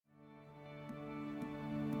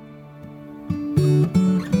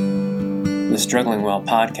Struggling Well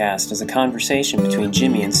podcast is a conversation between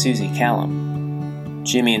Jimmy and Suzi Callum.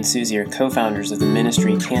 Jimmy and Suzi are co-founders of the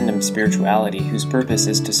ministry Tandem Spirituality, whose purpose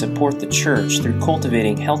is to support the church through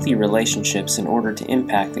cultivating healthy relationships in order to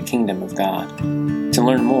impact the kingdom of God. To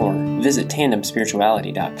learn more, visit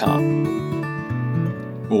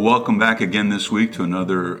tandemspirituality.com. Well, welcome back again this week to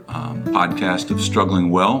another podcast of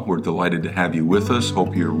Struggling Well. We're delighted to have you with us.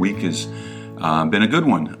 Hope your week has been a good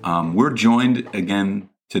one. We're joined again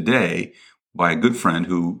today by a good friend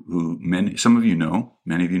who some of you know,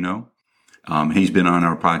 many of you know. He's been on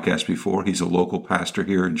our podcast before. He's a local pastor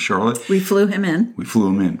here in Charlotte. We flew him in. We flew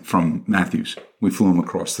him in from Matthews. We flew him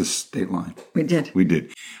across the state line. We did.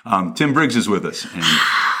 Tim Briggs is with us. And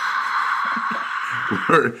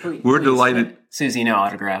we're delighted. Suzi, no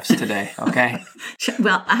autographs today, okay?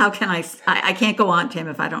 Well, how can I can't go on, Tim,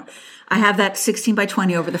 if I don't. I have that 16 by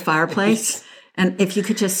 20 over the fireplace. And if you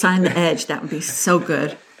could just sign the edge, that would be so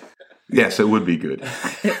good. Yes, it would be good.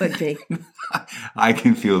 It would be. I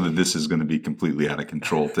can feel that this is going to be completely out of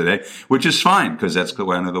control today, which is fine because that's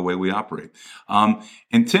kind of the way we operate.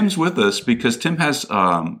 And Tim's with us because Tim has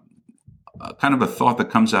kind of a thought that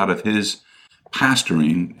comes out of his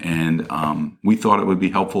pastoring, and we thought it would be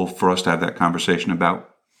helpful for us to have that conversation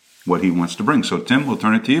about what he wants to bring. So, Tim, we'll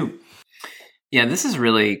turn it to you. Yeah, this is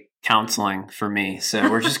really counseling for me. So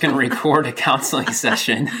we're just going to record a counseling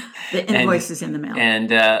session. The invoice is in the mail.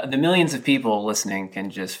 And the millions of people listening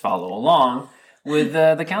can just follow along with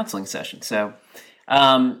the counseling session. So,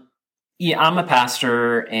 I'm a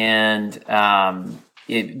pastor, and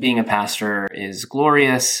being a pastor is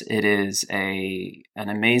glorious. It is an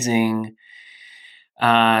amazing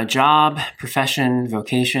job, profession,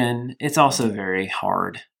 vocation. It's also very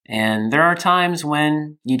hard. And there are times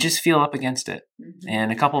when you just feel up against it. Mm-hmm.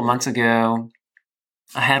 And a couple of months ago,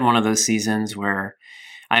 I had one of those seasons where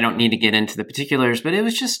I don't need to get into the particulars, but it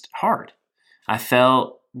was just hard. I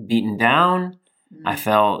felt beaten down. Mm-hmm. I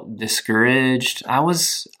felt discouraged. I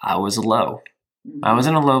was low. Mm-hmm. I was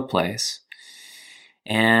in a low place.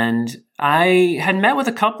 And I had met with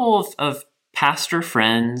a couple of pastor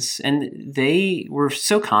friends, and they were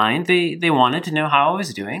so kind. They wanted to know how I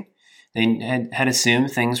was doing. They had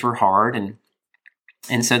assumed things were hard,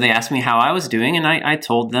 and so they asked me how I was doing, and I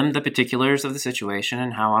told them the particulars of the situation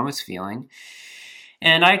and how I was feeling.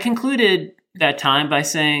 And I concluded that time by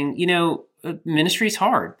saying, ministry's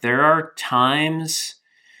hard. There are times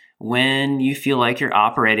when you feel like you're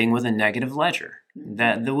operating with a negative ledger,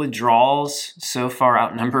 that the withdrawals so far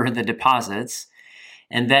outnumber the deposits,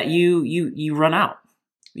 and that you run out,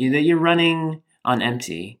 that you're running on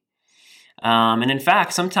empty. And in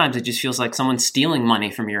fact, sometimes it just feels like someone's stealing money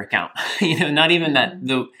from your account. Not even that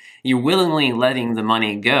you're willingly letting the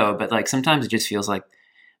money go, but like sometimes it just feels like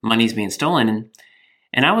money's being stolen.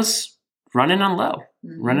 And I was running on low,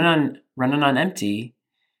 running on empty.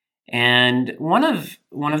 And one of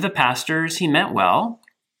the pastors, he meant well,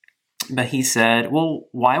 but he said, "Well,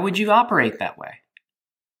 why would you operate that way?"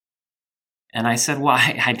 And I said, "Well,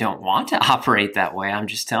 I don't want to operate that way. I'm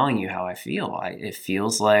just telling you how I feel. It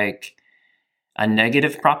feels like a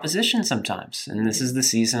negative proposition sometimes. And this is the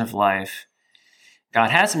season of life God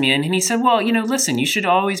has me in." And he said, "Well, listen, you should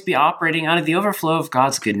always be operating out of the overflow of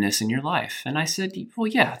God's goodness in your life." And I said, "Well,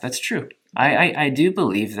 yeah, that's true. I do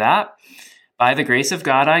believe that. By the grace of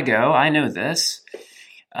God, I go. I know this.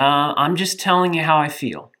 I'm just telling you how I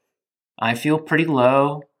feel. I feel pretty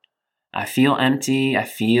low. I feel empty. I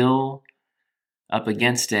feel up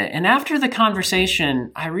against it." And after the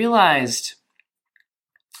conversation, I realized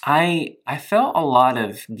I felt a lot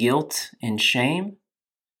of guilt and shame.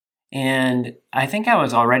 And I think I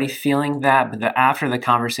was already feeling that, but after the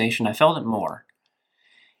conversation, I felt it more.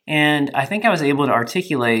 And I think I was able to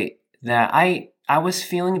articulate that I was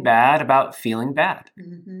feeling bad about feeling bad.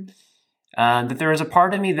 Mm-hmm. That there was a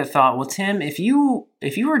part of me that thought, well, Tim, if you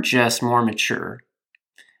were just more mature,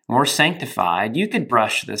 more sanctified, you could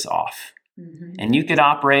brush this off. Mm-hmm. And you could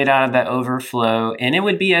operate out of that overflow, and it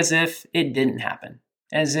would be as if it didn't happen.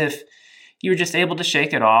 As if you were just able to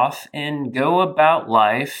shake it off and go about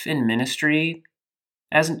life in ministry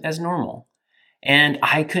as normal. And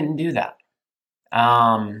I couldn't do that.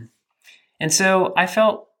 And so I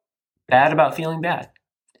felt bad about feeling bad.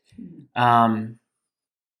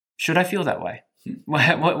 Should I feel that way?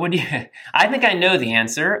 What do you? I think I know the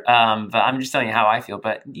answer, but I'm just telling you how I feel.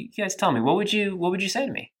 But you guys tell me, what would you say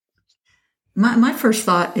to me? My first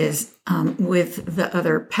thought is with the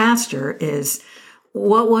other pastor is,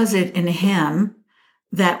 what was it in him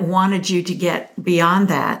that wanted you to get beyond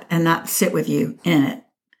that and not sit with you in it?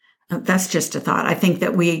 That's just a thought. I think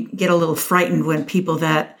that we get a little frightened when people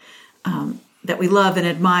that we love and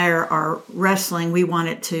admire are wrestling. We want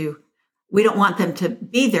it to we don't want them to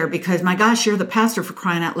be there because, my gosh, you're the pastor, for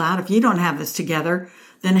crying out loud. If you don't have this together,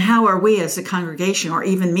 then how are we as a congregation, or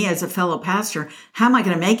even me as a fellow pastor, how am I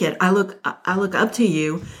going to make it? I look up to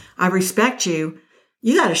you. I respect you.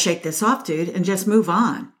 You got to shake this off, dude, and just move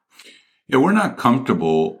on. Yeah, we're not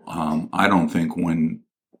comfortable, I don't think,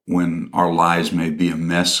 when our lives may be a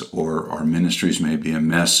mess or our ministries may be a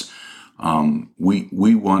mess.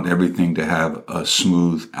 We want everything to have a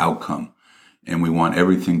smooth outcome, and we want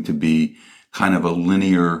everything to be kind of a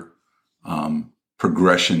linear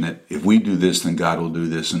progression, that if we do this, then God will do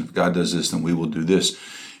this, and if God does this, then we will do this.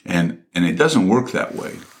 And it doesn't work that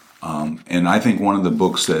way. And I think one of the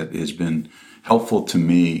books that has been helpful to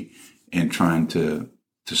me in trying to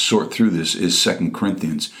sort through this is 2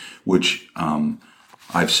 Corinthians, which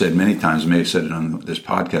I've said many times, I may have said it on this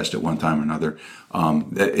podcast at one time or another,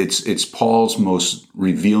 that it's Paul's most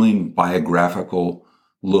revealing biographical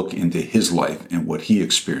look into his life and what he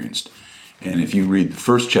experienced. And if you read the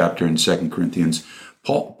first chapter in 2 Corinthians,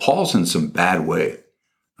 Paul's in some bad way.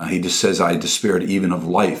 He just says, I despaired even of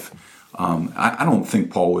life. I don't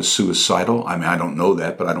think Paul was suicidal. I mean, I don't know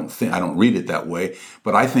that, but I don't read it that way.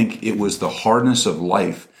 But I think it was the hardness of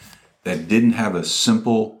life that didn't have a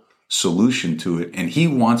simple solution to it. And he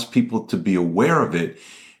wants people to be aware of it.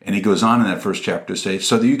 And he goes on in that first chapter to say,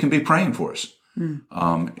 so that you can be praying for us.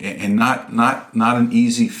 And not an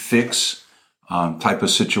easy fix type of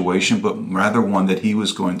situation, but rather one that he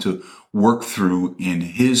was going to work through in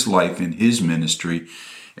his life, in his ministry.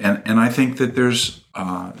 And I think that there's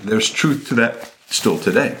truth to that still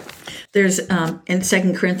today. There's in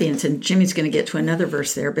 2 Corinthians, and Jimmy's going to get to another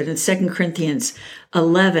verse there, but in 2 Corinthians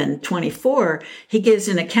 11:24, he gives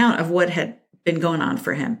an account of what had been going on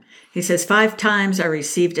for him. He says, 5 times I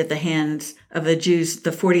received at the hands of the Jews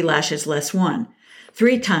the 40 lashes less one.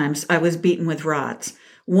 3 times I was beaten with rods.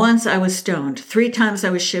 Once I was stoned. 3 times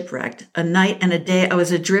I was shipwrecked. A night and a day I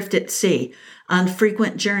was adrift at sea, on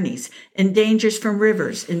frequent journeys, in dangers from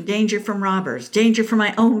rivers, in danger from robbers, danger from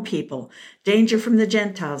my own people, danger from the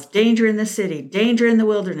Gentiles, danger in the city, danger in the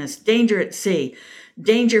wilderness, danger at sea,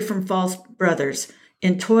 danger from false brothers,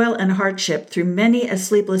 in toil and hardship, through many a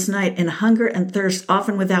sleepless night, in hunger and thirst,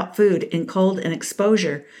 often without food, in cold and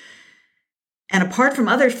exposure. And apart from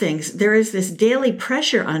other things, there is this daily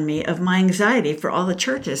pressure on me of my anxiety for all the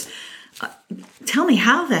churches. Tell me,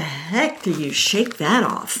 how the heck do you shake that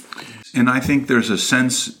off? And I think there's a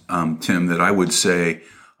sense, Tim, that I would say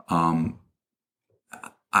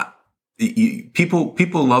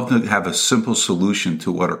people love to have a simple solution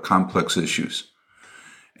to what are complex issues.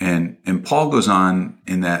 And Paul goes on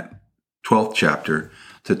in that 12th chapter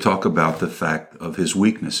to talk about the fact of his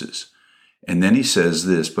weaknesses. And then he says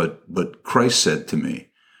this, but Christ said to me,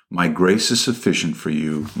 my grace is sufficient for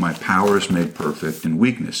you. My power is made perfect in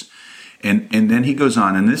weakness. And then he goes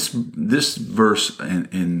on, and this verse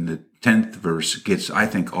in the 10th verse gets, I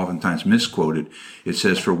think, oftentimes misquoted. It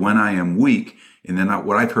says, for when I am weak, and then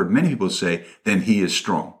what I've heard many people say, then he is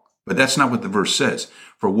strong. But that's not what the verse says.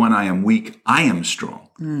 For when I am weak, I am strong.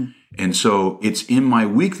 And so it's in my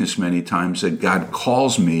weakness many times that God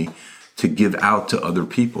calls me to give out to other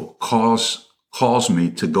people, calls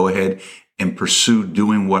me to go ahead and pursue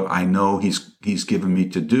doing what I know he's given me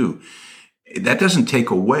to do. That doesn't take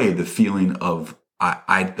away the feeling of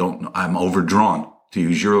I'm overdrawn, to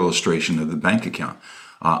use your illustration of the bank account.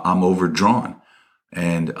 I'm overdrawn.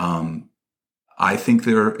 And I think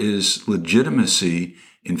there is legitimacy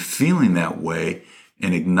in feeling that way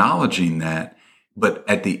and acknowledging that, but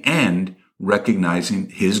at the end, recognizing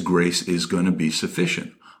his grace is going to be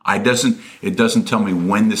sufficient. It doesn't tell me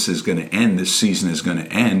when this is going to end, this season is going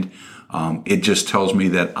to end. It just tells me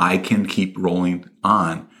that I can keep rolling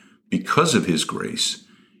on because of his grace,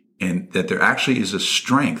 and that there actually is a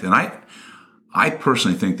strength. And I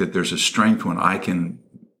personally think that there's a strength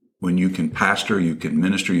when you can pastor, you can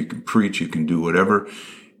minister, you can preach, you can do whatever,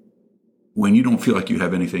 when you don't feel like you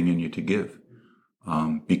have anything in you to give.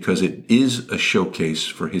 Because it is a showcase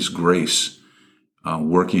for his grace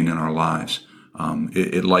working in our lives.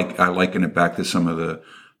 I liken it back to some of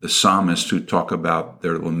the psalmists who talk about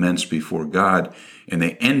their laments before God, and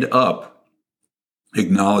they end up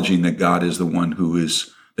acknowledging that God is the one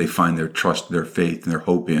they find their trust, their faith, and their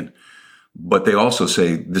hope in. But they also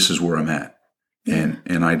say, this is where I'm at. Yeah.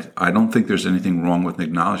 And I don't think there's anything wrong with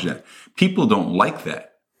acknowledging that. People don't like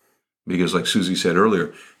that because, like Suzi said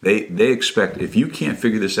earlier, they expect, if you can't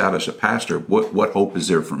figure this out as a pastor, what hope is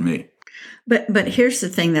there for me? But here's the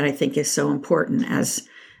thing that I think is so important as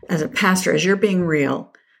a pastor, as you're being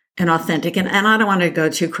real and authentic. And I don't want to go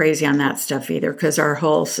too crazy on that stuff either, because our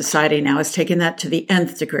whole society now is taking that to the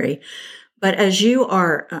nth degree. But as you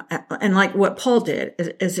are, and like what Paul did,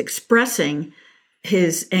 is expressing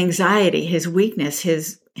his anxiety, his weakness,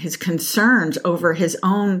 his concerns over his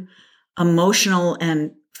own emotional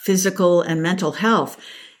and physical and mental health.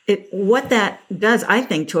 What that does, I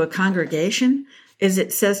think, to a congregation is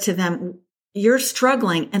it says to them, you're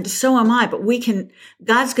struggling and so am I, but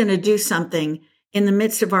God's going to do something in the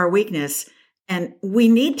midst of our weakness. And we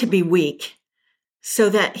need to be weak so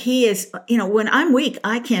that he is, when I'm weak,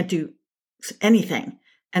 I can't do anything.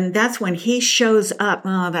 And that's when he shows up.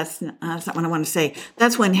 Oh, that's not what I want to say.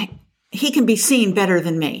 That's when he can be seen better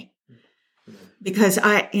than me. Because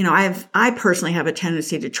I personally have a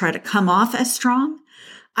tendency to try to come off as strong.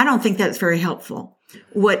 I don't think that's very helpful.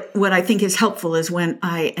 What I think is helpful is when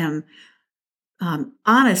I am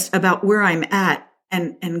honest about where I'm at,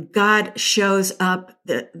 and God shows up,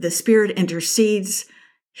 the Spirit intercedes.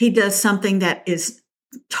 He does something that is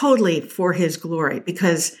totally for his glory,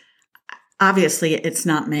 because obviously it's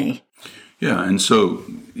not me. Yeah. And so,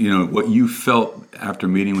 what you felt after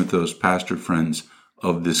meeting with those pastor friends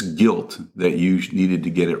of this guilt that you needed to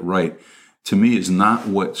get it right, to me is not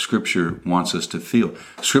what Scripture wants us to feel.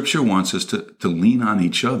 Scripture wants us to lean on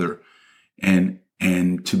each other and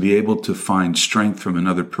to be able to find strength from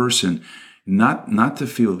another person, not to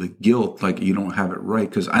feel the guilt like you don't have it right,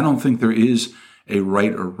 because I don't think there is a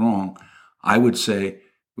right or wrong. I would say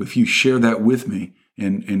if you share that with me,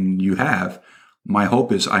 and you have, my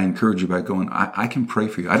hope is I encourage you by going, I can pray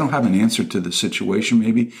for you. I don't have an answer to the situation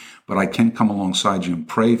maybe, but I can come alongside you and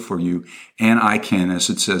pray for you. And I can, as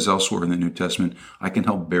it says elsewhere in the New Testament, I can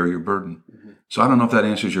help bear your burden. Mm-hmm. So I don't know if that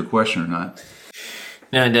answers your question or not.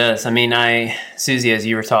 No, it does. I mean, Suzi, as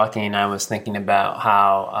you were talking, I was thinking about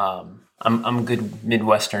how I'm good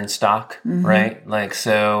Midwestern stock, mm-hmm. right? Like,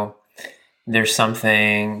 so there's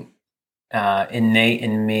something innate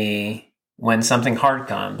in me. When something hard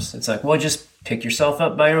comes, it's like, well, just pick yourself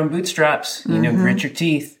up by your own bootstraps, mm-hmm. Grit your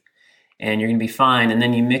teeth, and you're going to be fine. And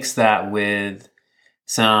then you mix that with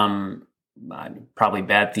some probably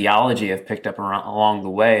bad theology I've picked up along the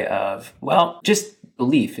way of, well, just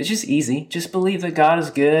belief. It's just easy. Just believe that God is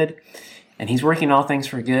good and he's working all things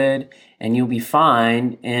for good and you'll be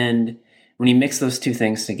fine. And when you mix those two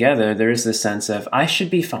things together, there's this sense of, I should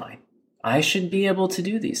be fine. I should be able to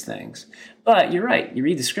do these things. But you're right. You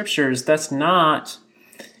read the scriptures, that's not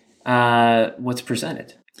what's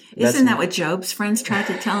presented. Isn't that what Job's friends tried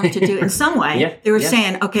to tell him to do? In some way, they were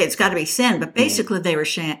saying, okay, it's got to be sin. But basically they were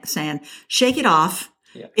saying, shake it off.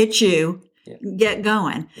 Yeah. It's you. Yeah. Get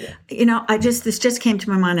going. Yeah. This just came to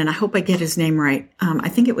my mind, and I hope I get his name right. I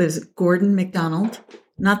think it was Gordon MacDonald,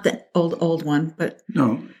 not the old one, but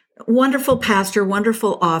no. Wonderful pastor,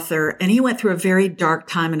 wonderful author, and he went through a very dark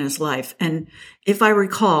time in his life. And if I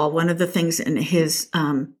recall, one of the things in his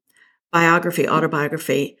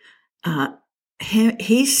autobiography,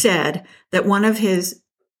 he said that one of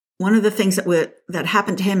the things that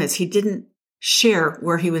happened to him is he didn't share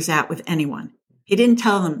where he was at with anyone. He didn't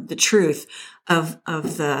tell them the truth of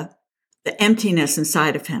the emptiness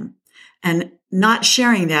inside of him, and not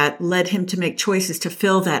sharing that led him to make choices to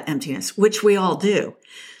fill that emptiness, which we all do.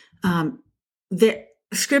 The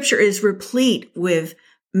scripture is replete with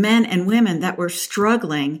men and women that were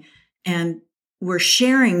struggling and were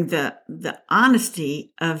sharing the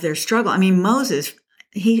honesty of their struggle. I mean, Moses,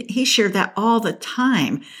 he shared that all the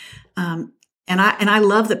time. And I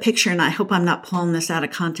love the picture, and I hope I'm not pulling this out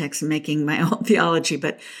of context and making my own theology,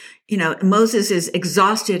 but Moses is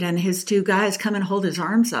exhausted and his two guys come and hold his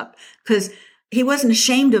arms up because he wasn't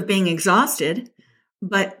ashamed of being exhausted.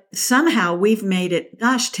 But somehow we've made it,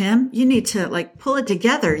 gosh, Tim, you need to pull it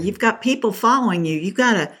together. You've got people following you. You've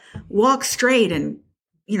got to walk straight and,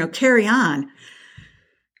 carry on.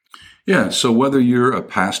 Yeah. So whether you're a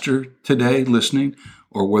pastor today listening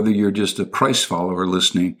or whether you're just a Christ follower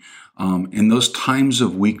listening, in those times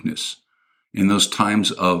of weakness, in those times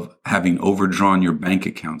of having overdrawn your bank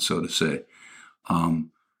account, so to say,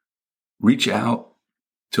 reach out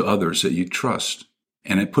to others that you trust.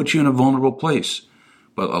 And it puts you in a vulnerable place.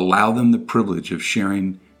 But allow them the privilege of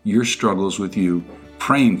sharing your struggles with you,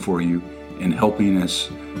 praying for you, and helping us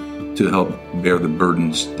to help bear the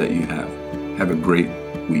burdens that you have. Have a great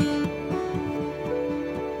week.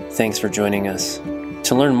 Thanks for joining us.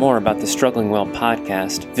 To learn more about the Struggling Well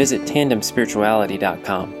podcast, visit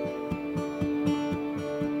tandemspirituality.com.